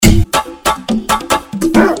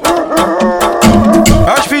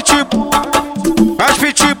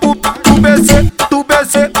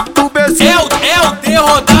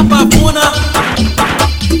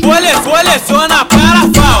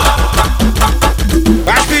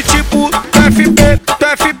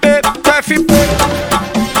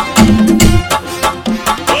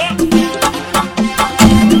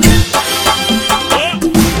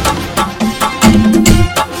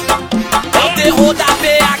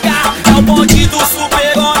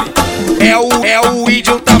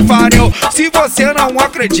se você não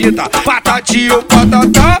acredita. Patatinho,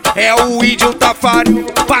 patatá, é o índio Tafari.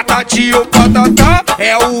 Patatinho, patatá,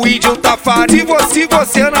 é o índio Tafari. Se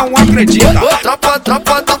você não acredita. Tropa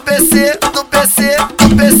do PC, do PC,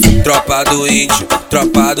 do PC. Tropa do índio,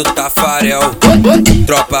 tropa do Tafarel.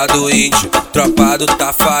 Tropa do índio, tropa do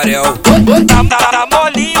Tafarel. Tá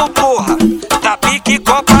molinho, porra, tá pique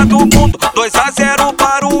Copa do Mundo. 2-0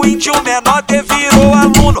 para o índio, menor virou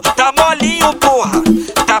aluno. Tá molinho, porra,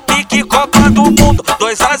 tá pique Copa do Mundo.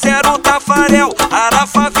 2-0 Tafarel,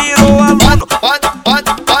 Arafa virou aluno.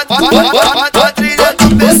 Quadrilha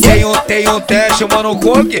do PC. Tem um teste, mano,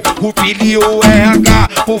 coque, o Pili, o RH,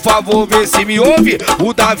 por favor, vê se me ouve.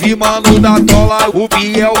 O Davi, mano, da Tola, o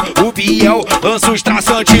Biel, lanços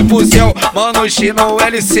traçante pro céu. Mano, Chino,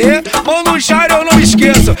 LC, mano, Jair, eu não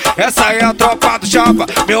esqueço. Essa é a tropa do Chapa,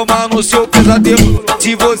 meu mano, seu pesadelo.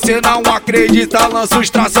 Se você não acredita, lança os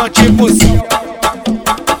traçante pro céu.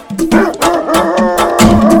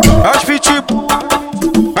 As tipo,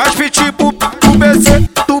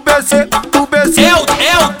 do BC.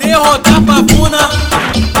 É o terror da pavuna.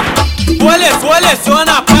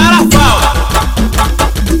 Coleciona para a falta.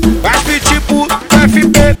 As tipo, do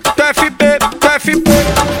FB.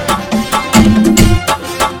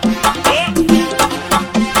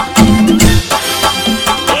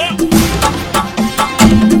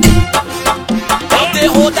 É o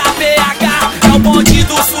terror da PH, é o bonde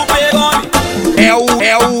do super-homem.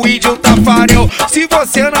 É o índio Tafarel, se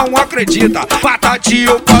você não acredita.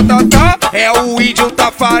 Patatinho, patatá, é o índio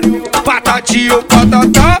Tafari. Patatinho,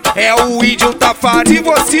 patatá, é o índio Tafari.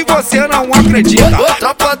 Se você não acredita.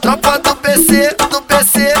 Tropa do PC, do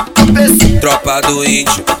PC, do PC. Tropa do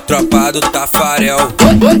índio, tropa do Tafarel.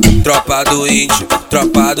 Tropa do índio,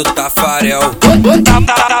 tropa do Tafarel.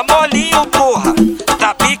 Tá molinho, porra,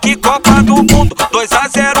 tá pique Copa do Mundo.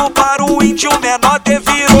 2-0 para o índio, menor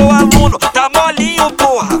virou aluno. Tá molinho,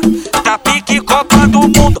 porra, tá pique Copa do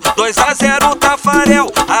Mundo. 2-0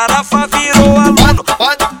 Tafarel, Arafa virou aluno.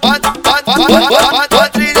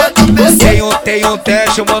 Quadrilha do PC. Tem um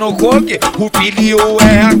teste, mano, coque, o Pili, o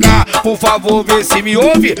RH, por favor, vê se me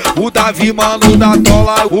ouve. O Davi, mano, da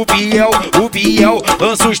Tola, o Biel,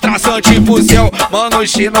 lança os traçante pro céu. Mano,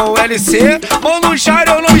 Chino, LC, mano, Jair,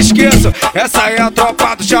 eu não esqueço. Essa é a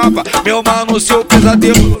tropa do Chapa, meu mano, seu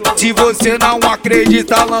pesadelo. Se você não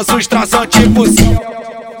acredita, lança os traçante pro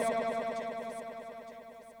céu.